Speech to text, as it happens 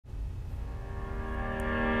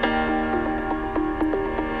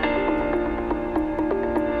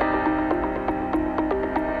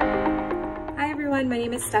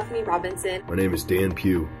is Stephanie Robinson. My name is Dan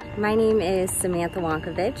Pugh. My name is Samantha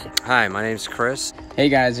Wonkovich. Hi, my name's Chris. Hey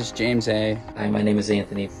guys, it's James A. Hi, my name is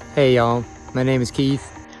Anthony. Hey y'all, my name is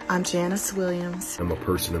Keith. I'm Janice Williams. I'm a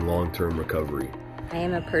person in long-term recovery. I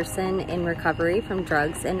am a person in recovery from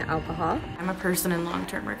drugs and alcohol. I'm a person in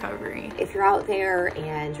long-term recovery. If you're out there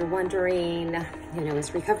and you're wondering,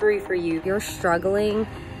 is recovery for you? You're struggling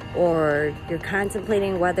or you're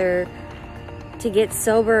contemplating whether to get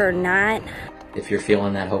sober or not. If you're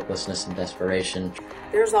feeling that hopelessness and desperation,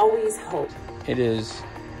 there's always hope. It is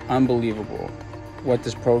unbelievable what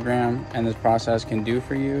this program and this process can do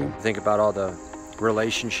for you. Think about all the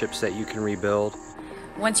relationships that you can rebuild.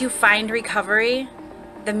 Once you find recovery,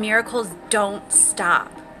 the miracles don't stop.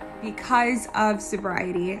 Because of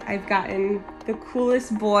sobriety, I've gotten the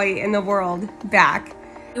coolest boy in the world back.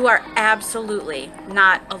 You are absolutely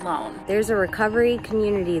not alone. There's a recovery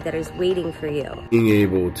community that is waiting for you. Being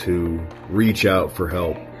able to reach out for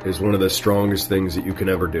help is one of the strongest things that you can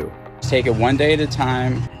ever do. Take it one day at a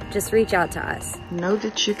time. Just reach out to us. Know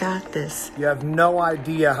that you got this. You have no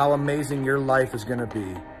idea how amazing your life is going to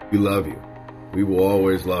be. We love you. We will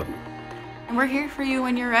always love you. And we're here for you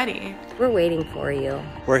when you're ready. We're waiting for you.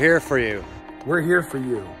 We're here for you. We're here for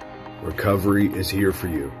you. Recovery is here for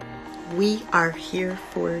you. We are here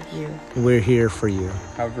for you. We're here for you.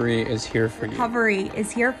 Recovery is here for you. Recovery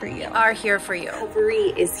is here for you. We are here for you.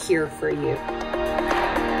 Recovery is here for you.